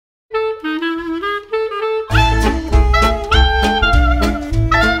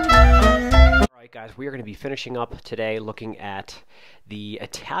Guys, we are going to be finishing up today looking at the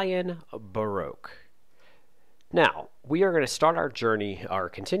Italian Baroque. Now, we are going to start our journey, or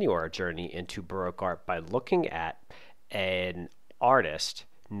continue our journey into Baroque art by looking at an artist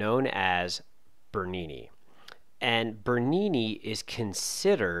known as Bernini. And Bernini is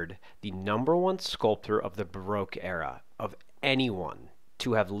considered the #1 sculptor of the Baroque era, of anyone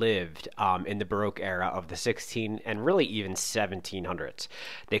to have lived in the Baroque era of the 16 and really even 1700s.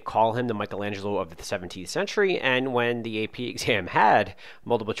 They call him the Michelangelo of the 17th century, and when the AP exam had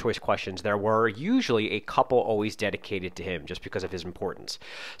multiple choice questions, there were usually a couple always dedicated to him just because of his importance.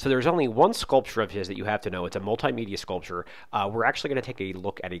 So there's only one sculpture of his that you have to know. It's a multimedia sculpture. We're actually going to take a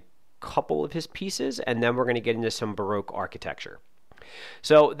look at a couple of his pieces, and then we're going to get into some Baroque architecture.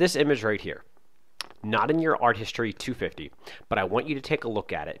 So this image right here, not in your Art History 250, but I want you to take a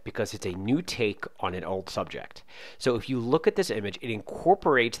look at it because it's a new take on an old subject. So if you look at this image, it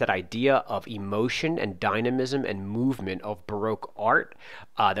incorporates that idea of emotion and dynamism and movement of Baroque art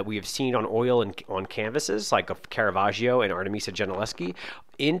that we have seen on oil and on canvases like of Caravaggio and Artemisia Gentileschi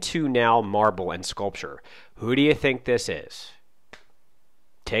into now marble and sculpture. Who do you think this is?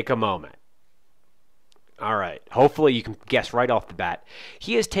 Take a moment. All right, hopefully you can guess right off the bat.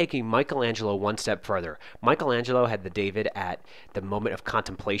 He is taking Michelangelo one step further. Michelangelo had the David at the moment of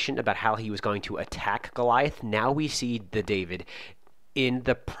contemplation about how he was going to attack Goliath. Now we see the David in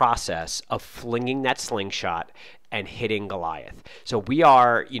the process of flinging that slingshot and hitting Goliath. So we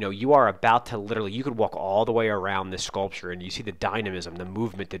are, you are about to literally, you could walk all the way around this sculpture and you see the dynamism, the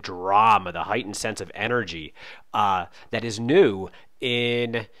movement, the drama, the heightened sense of energy that is new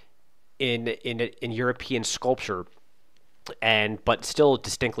in European sculpture, but still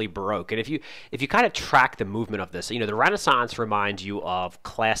distinctly Baroque. And if you kind of track the movement of this, the Renaissance reminds you of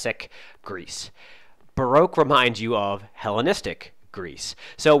classic Greece. Baroque reminds you of Hellenistic Greece.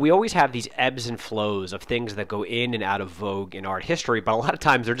 So we always have these ebbs and flows of things that go in and out of vogue in art history, but a lot of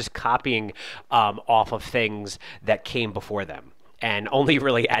times they're just copying off of things that came before them, and only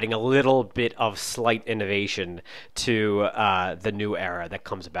really adding a little bit of slight innovation to the new era that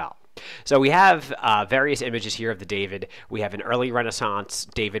comes about. So we have various images here of the David. We have an early Renaissance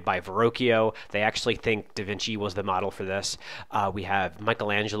David by Verrocchio. They actually think Da Vinci was the model for this. We have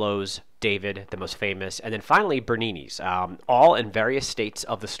Michelangelo's David, the most famous, and then finally Bernini's, all in various states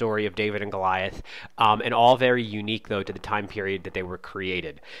of the story of David and Goliath, and all very unique, though, to the time period that they were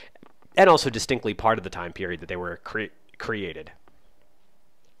created, and also distinctly part of the time period that they were created.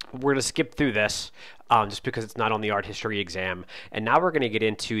 We're going to skip through this just because it's not on the art history exam. And now we're going to get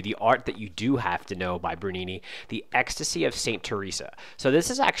into the art that you do have to know by Bernini, the Ecstasy of St. Teresa. So this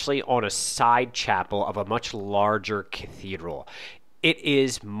is actually on a side chapel of a much larger cathedral. It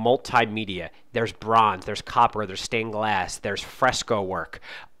is multimedia. There's bronze, there's copper, there's stained glass, there's fresco work,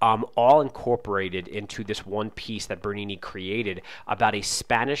 all incorporated into this one piece that Bernini created about a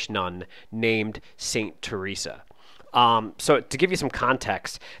Spanish nun named St. Teresa. So to give you some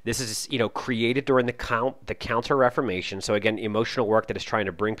context, this is, created during the Counter-Reformation. So again, emotional work that is trying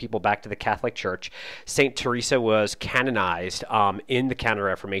to bring people back to the Catholic Church. St. Teresa was canonized in the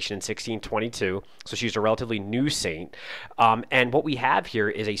Counter-Reformation in 1622. So she's a relatively new saint. And what we have here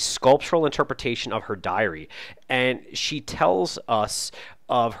is a sculptural interpretation of her diary. And she tells us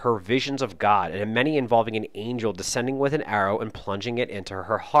of her visions of God, and many involving an angel descending with an arrow and plunging it into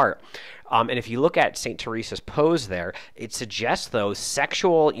her heart. And if you look at St. Teresa's pose there, it suggests, though,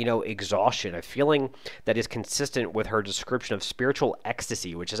 sexual, exhaustion, a feeling that is consistent with her description of spiritual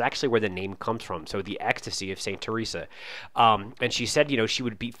ecstasy, which is actually where the name comes from. So the ecstasy of St. Teresa. And she said, she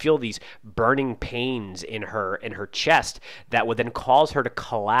would feel these burning pains in her chest that would then cause her to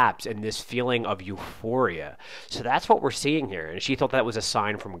collapse in this feeling of euphoria. So that's what we're seeing here. And she thought that was a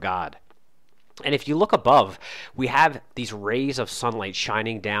sign from God. And if you look above, we have these rays of sunlight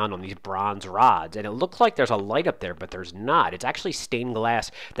shining down on these bronze rods, and it looks like there's a light up there, but there's not. It's actually stained glass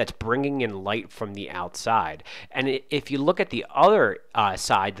that's bringing in light from the outside. And if you look at the other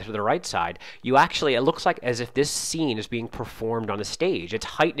side, to the right side, it looks like as if this scene is being performed on a stage. It's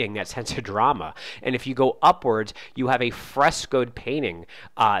heightening that sense of drama. And if you go upwards, you have a frescoed painting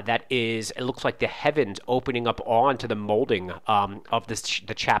it looks like the heavens opening up onto the molding of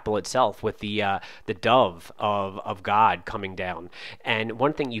the chapel itself, with the dove of God coming down. And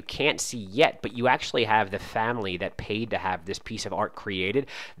one thing you can't see yet, but you actually have the family that paid to have this piece of art created.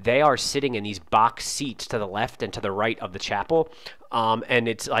 They are sitting in these box seats to the left and to the right of the chapel. And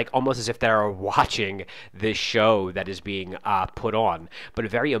it's like almost as if they're watching this show that is being put on. But a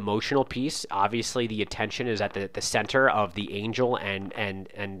very emotional piece. Obviously, the attention is at the center of the angel and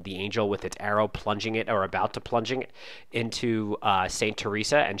the angel with its arrow plunging it or about to plunging it into Saint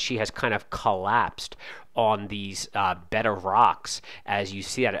Teresa, and she has kind of collapsed on these bed of rocks as you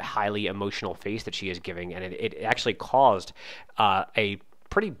see that highly emotional face that she is giving, and it actually caused a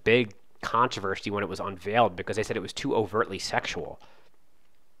pretty big controversy when it was unveiled because they said it was too overtly sexual.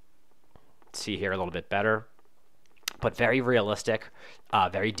 See here a little bit better, but very realistic,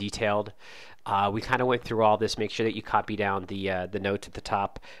 very detailed. We kind of went through all this. Make sure that you copy down the notes at the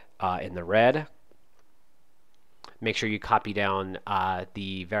top in the red. Make sure you copy down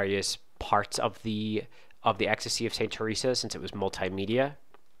the various parts of the ecstasy of Saint Teresa, since it was multimedia.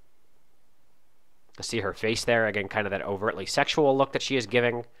 See her face there again, kind of that overtly sexual look that she is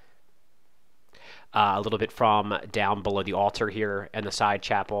giving. A little bit from down below the altar here and the side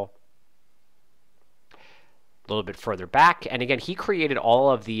chapel. A little bit further back, and again, he created all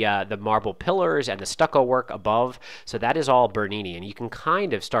of the marble pillars and the stucco work above, so that is all Bernini, and you can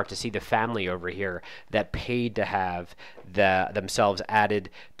kind of start to see the family over here that paid to have themselves added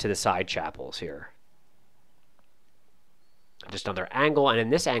to the side chapels here. Just another angle, and in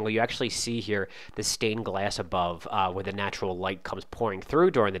this angle you actually see here the stained glass above where the natural light comes pouring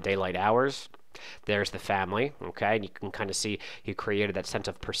through during the daylight hours. There's the family, okay, and you can kind of see he created that sense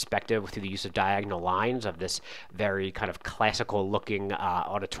of perspective through the use of diagonal lines of this very kind of classical looking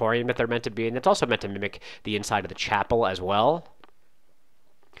auditorium that they're meant to be, and it's also meant to mimic the inside of the chapel as well.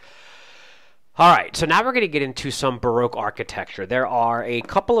 All right, so now we're going to get into some Baroque architecture. There are a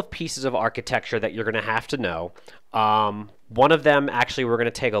couple of pieces of architecture that you're going to have to know. One of them, actually, we're going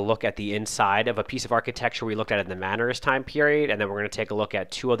to take a look at the inside of a piece of architecture we looked at in the Mannerist time period, and then we're going to take a look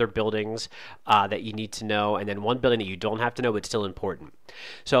at two other buildings that you need to know, and then one building that you don't have to know but still important.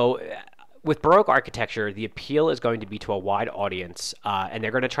 So with Baroque architecture, the appeal is going to be to a wide audience, and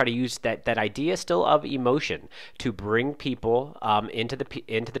they're going to try to use that idea still of emotion to bring people into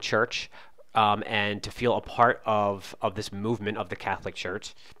the church and to feel a part of this movement of the Catholic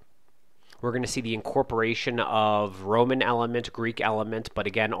Church. We're going to see the incorporation of Roman element, Greek element, but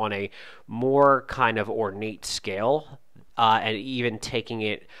again on a more kind of ornate scale, and even taking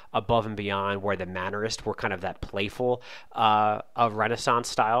it above and beyond where the Mannerists were kind of that playful of Renaissance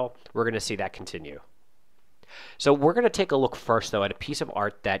style. We're going to see that continue. So we're going to take a look first, though, at a piece of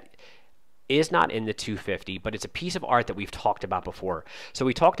art that is not in the 250, but it's a piece of art that we've talked about before. So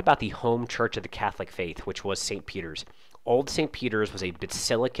we talked about the home church of the Catholic faith, which was St. Peter's. Old St. Peter's was a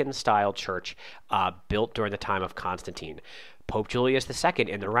basilican-style church built during the time of Constantine. Pope Julius II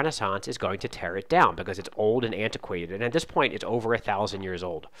in the Renaissance is going to tear it down because it's old and antiquated, and at this point it's over 1,000 years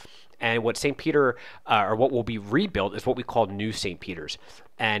old. And what St. Peter, or what will be rebuilt, is what we call New St. Peter's,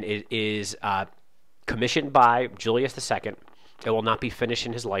 and it is commissioned by Julius II. It will not be finished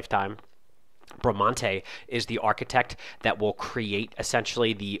in his lifetime. Bramante is the architect that will create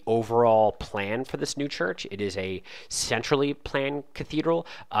essentially the overall plan for this new church. It is a centrally planned cathedral,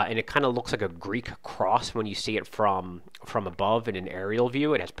 and it kind of looks like a Greek cross when you see it from above in an aerial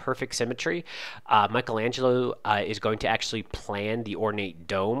view. It has perfect symmetry. Michelangelo is going to actually plan the ornate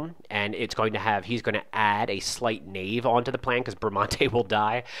dome, and he's going to add a slight nave onto the plan because Bramante will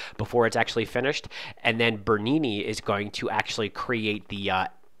die before it's actually finished. And then Bernini is going to actually create the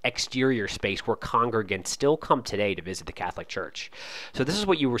exterior space where congregants still come today to visit the Catholic Church. So this is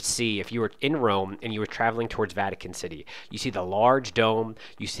what you would see if you were in Rome and you were traveling towards Vatican City. You see the large dome,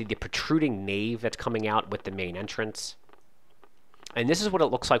 you see the protruding nave that's coming out with the main entrance. And this is what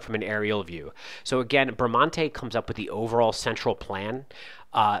it looks like from an aerial view. So again, Bramante comes up with the overall central plan.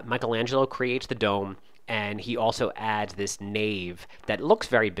 Michelangelo creates the dome, and he also adds this nave that looks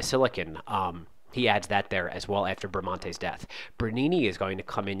very basilican. He adds that there as well after Bramante's death. Bernini is going to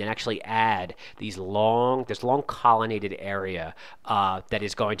come in and actually add this long colonnaded area that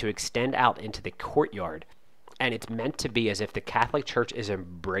is going to extend out into the courtyard. And it's meant to be as if the Catholic Church is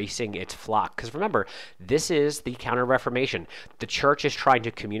embracing its flock. Because remember, this is the Counter-Reformation. The Church is trying to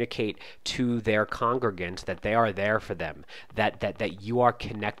communicate to their congregants that they are there for them, that you are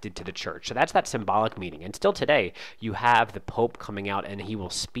connected to the Church. So that's that symbolic meaning. And still today, you have the Pope coming out, and he will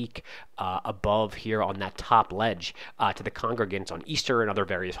speak above here on that top ledge to the congregants on Easter and other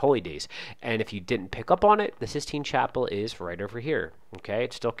various holy days. And if you didn't pick up on it, the Sistine Chapel is right over here. Okay,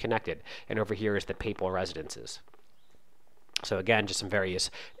 it's still connected. And over here is the papal residences. So again, just some various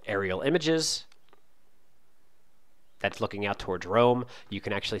aerial images. That's looking out towards Rome. You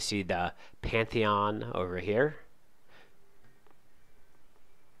can actually see the Pantheon over here.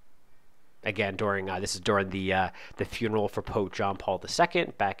 again during this is during the funeral for Pope John Paul II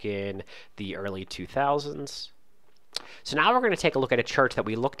back in the early 2000s. So now we're going to take a look at a church that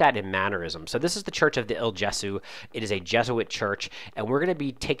we looked at in mannerism. So this is the Church of the Il Gesù. It is a Jesuit church, and we're going to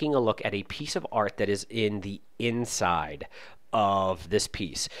be taking a look at a piece of art that is in the inside of this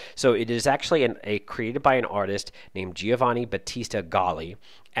piece. So it is actually created by an artist named Giovanni Battista Galli,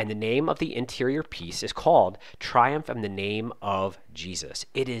 and the name of the interior piece is called Triumph in the Name of Jesus.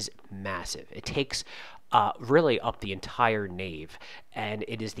 It is massive. It takes really up the entire nave, and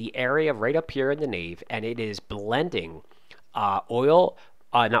it is the area right up here in the nave, and it is blending not oil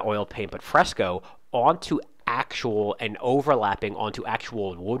paint, but fresco onto actual and overlapping onto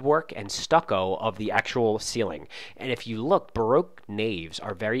actual woodwork and stucco of the actual ceiling. And if you look, Baroque naves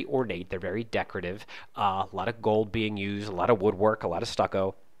are very ornate. They're very decorative. A lot of gold being used, a lot of woodwork, a lot of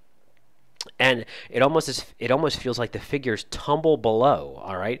stucco. And it almost feels like the figures tumble below.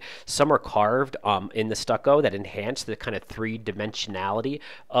 All right, some are carved in the stucco that enhance the kind of three-dimensionality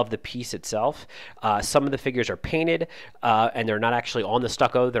of the piece itself. Some of the figures are painted, and they're not actually on the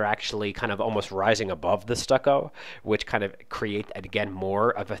stucco. They're actually kind of almost rising above the stucco, which kind of create again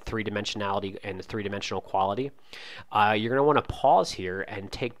more of a three-dimensionality and three-dimensional quality. You're going to want to pause here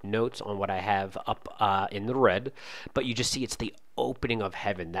and take notes on what I have up in the red, but you just see it's the opening of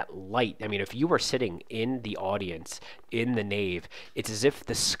heaven, that light. I mean, if you were sitting in the audience in the nave, it's as if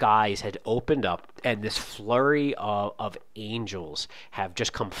the skies had opened up and this flurry of angels have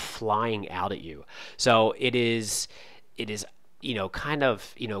just come flying out at you. So it is kind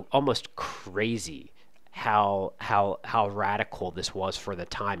of almost crazy how radical this was for the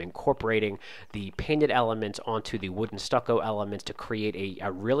time, incorporating the painted elements onto the wooden stucco elements to create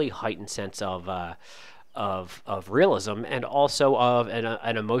a really heightened sense of realism and also of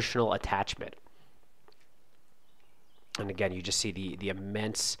an emotional attachment. And again, you just see the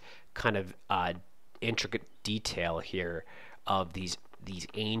immense kind of intricate detail here of these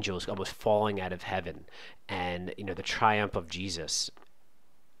angels almost falling out of heaven, and the triumph of Jesus.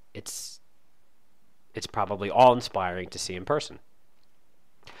 It's probably awe-inspiring to see in person.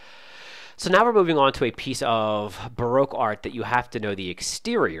 So now we're moving on to a piece of Baroque art that you have to know the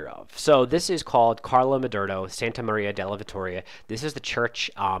exterior of. So this is called Carlo Maderno, Santa Maria della Vittoria. This is the church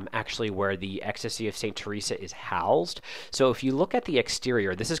actually where the Ecstasy of St. Teresa is housed. So if you look at the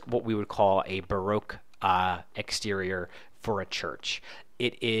exterior, this is what we would call a Baroque exterior for a church.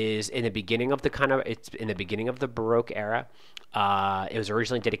 It is in the beginning of the Baroque era. It was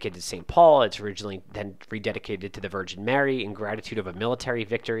originally dedicated to St. Paul. It's originally then rededicated to the Virgin Mary in gratitude of a military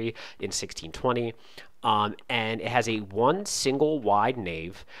victory in 1620. And it has one single wide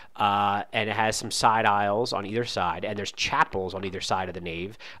nave, and it has some side aisles on either side, and there's chapels on either side of the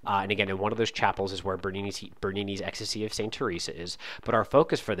nave. And again, in one of those chapels is where Bernini's Ecstasy of St. Teresa is. But our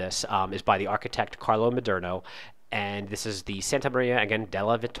focus for this is by the architect Carlo Maderno, and this is the Santa Maria, again,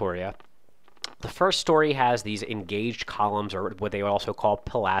 della Vittoria. The first story has these engaged columns, or what they also call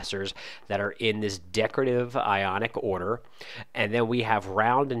pilasters, that are in this decorative Ionic order. And then we have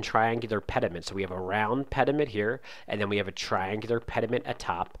round and triangular pediments. So we have a round pediment here, and then we have a triangular pediment at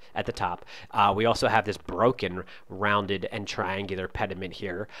the top. We also have this broken rounded and triangular pediment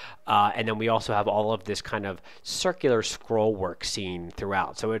here. And then we also have all of this kind of circular scroll work seen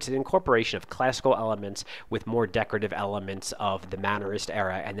throughout. So it's an incorporation of classical elements with more decorative elements of the Mannerist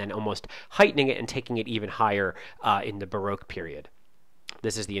era, and then almost heightening it and taking it even higher in the Baroque period.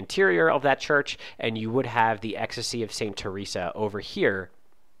 This is the interior of that church, and you would have the Ecstasy of St. Teresa over here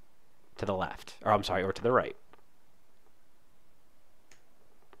to the left, or to the right.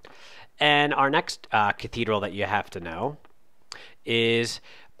 And our next cathedral that you have to know is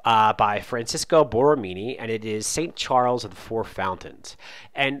by Francisco Borromini, and it is St. Charles of the Four Fountains.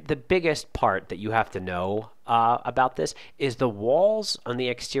 And the biggest part that you have to know about this is the walls on the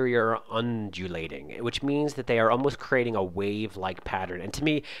exterior are undulating, which means that they are almost creating a wave-like pattern. And to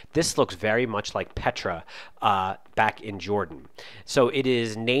me, this looks very much like Petra back in Jordan. So it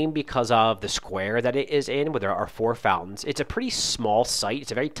is named because of the square that it is in, where there are four fountains. It's a pretty small site.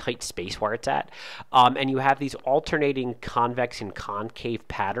 It's a very tight space where it's at. And you have these alternating convex and concave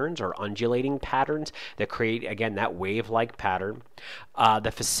patterns, or undulating patterns, that create, again, that wave-like pattern.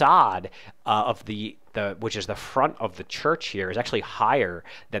 The facade of which is the front of the church here, is actually higher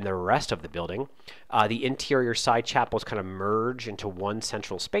than the rest of the building. The interior side chapels kind of merge into one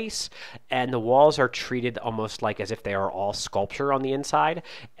central space, and the walls are treated almost like as if they are all sculpture on the inside.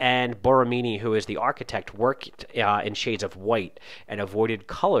 And Borromini, who is the architect, worked in shades of white and avoided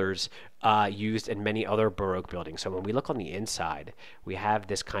colors used in many other Baroque buildings. So when we look on the inside, we have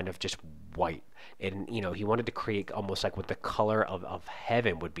this kind of just white. and he wanted to create almost like what the color of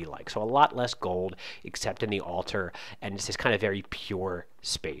heaven would be like. So a lot less gold, except in the altar, and it's this kind of very pure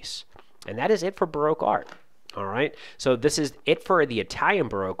space. And that is it for Baroque art. All right, so this is it for the Italian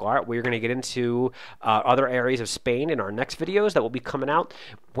Baroque art. We're going to get into other areas of Spain in our next videos that will be coming out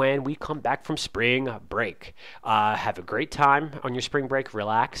when we come back from spring break. Have a great time on your spring break,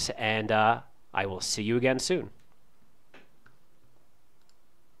 relax, and I will see you again soon.